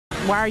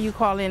Why are you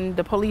calling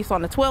the police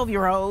on a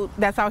 12-year-old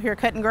that's out here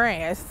cutting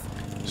grass?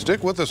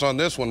 Stick with us on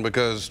this one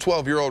because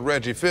 12-year-old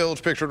Reggie Fields,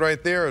 pictured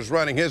right there, is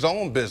running his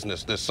own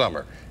business this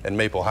summer in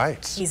Maple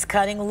Heights. He's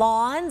cutting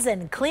lawns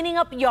and cleaning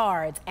up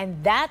yards,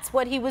 and that's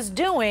what he was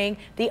doing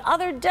the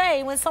other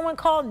day when someone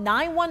called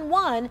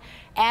 911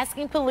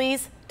 asking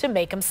police to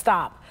make him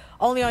stop.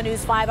 Only on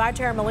News 5, our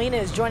Tara Molina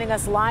is joining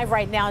us live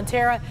right now. And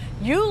Tara,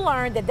 you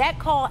learned that that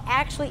call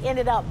actually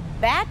ended up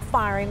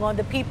backfiring on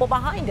the people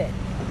behind it.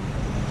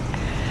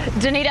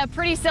 Danita,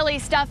 pretty silly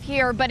stuff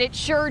here, but it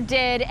sure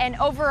did, and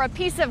over a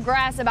piece of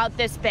grass about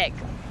this big.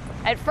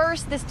 At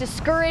first, this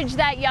discouraged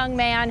that young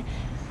man,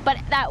 but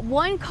that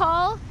one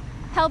call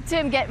helped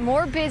him get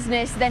more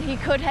business than he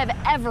could have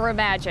ever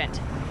imagined.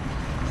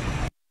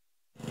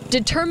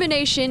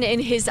 Determination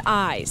in his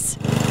eyes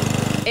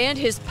and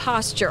his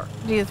posture.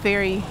 He is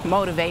very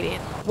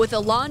motivated. With a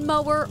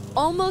lawnmower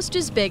almost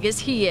as big as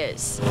he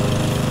is.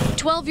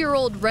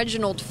 12-year-old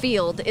Reginald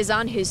Field is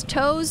on his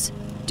toes,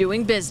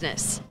 doing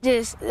business.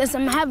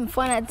 I'm having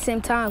fun at the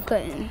same time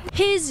cutting.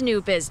 His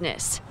new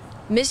business,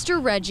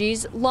 Mr.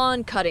 Reggie's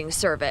lawn cutting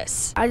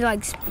service. I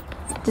like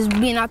just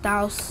being out the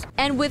house.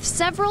 And with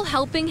several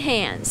helping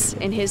hands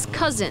and his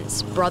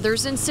cousins,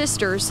 brothers and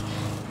sisters,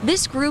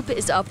 this group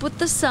is up with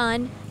the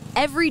sun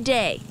every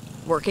day,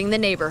 working the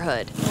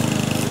neighborhood.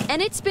 And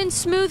it's been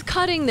smooth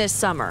cutting this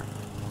summer,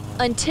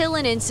 until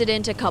an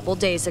incident a couple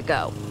days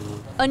ago.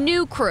 A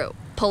new crew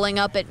pulling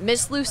up at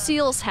Miss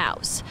Lucille's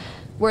house,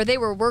 where they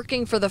were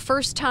working for the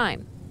first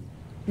time.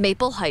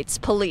 Maple Heights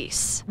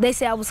police. They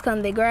say I was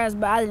cutting their grass,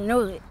 but I didn't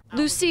know it.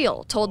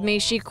 Lucille told me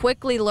she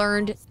quickly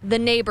learned the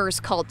neighbors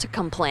called to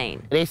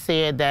complain. They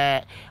said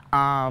that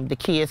the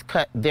kids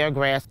cut their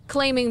grass.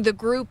 Claiming the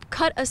group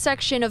cut a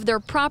section of their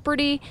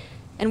property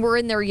and were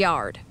in their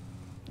yard.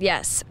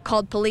 Yes,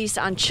 called police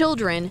on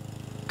children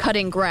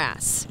cutting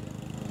grass.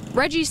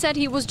 Reggie said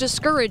he was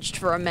discouraged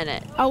for a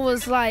minute. I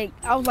was like,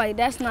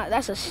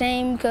 that's a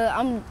shame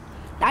because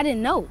I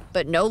didn't know.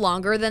 But no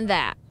longer than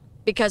that,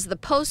 because the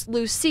post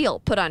Lucille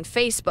put on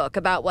Facebook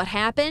about what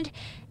happened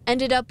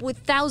ended up with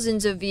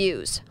thousands of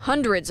views,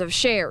 hundreds of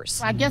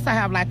shares. I guess I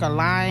have like a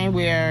line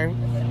where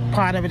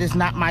part of it is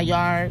not my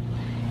yard.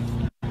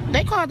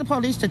 They called the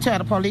police to tell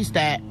the police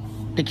that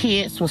the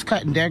kids was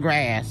cutting their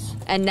grass.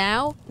 And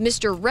now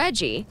Mr.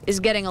 Reggie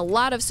is getting a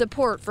lot of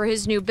support for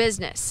his new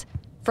business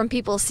from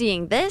people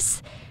seeing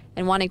this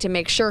and wanting to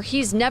make sure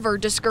he's never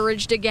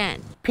discouraged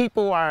again.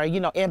 People are,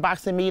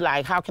 inboxing me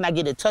like, how can I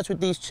get in touch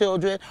with these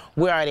children?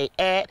 Where are they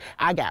at?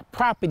 I got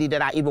property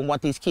that I even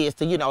want these kids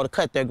to, to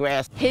cut their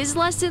grass. His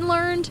lesson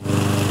learned,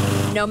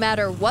 no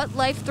matter what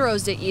life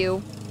throws at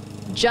you,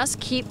 just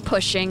keep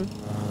pushing,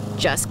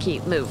 just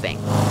keep moving.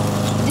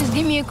 Just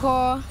give me a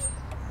call.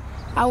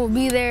 I will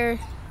be there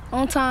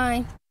on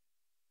time.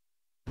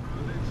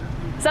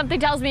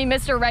 Something tells me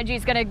Mr.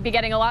 Reggie's going to be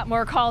getting a lot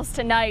more calls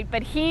tonight,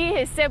 but he,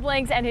 his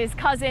siblings, and his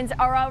cousins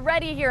are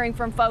already hearing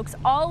from folks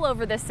all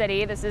over the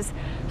city. This is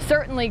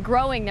certainly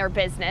growing their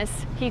business.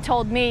 He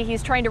told me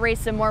he's trying to raise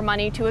some more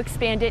money to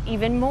expand it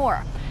even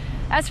more.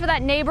 As for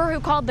that neighbor who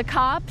called the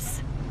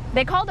cops,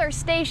 they called our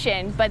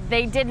station, but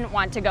they didn't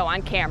want to go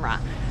on camera.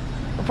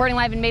 Reporting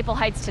live in Maple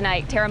Heights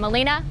tonight, Tara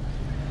Molina,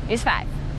 News 5.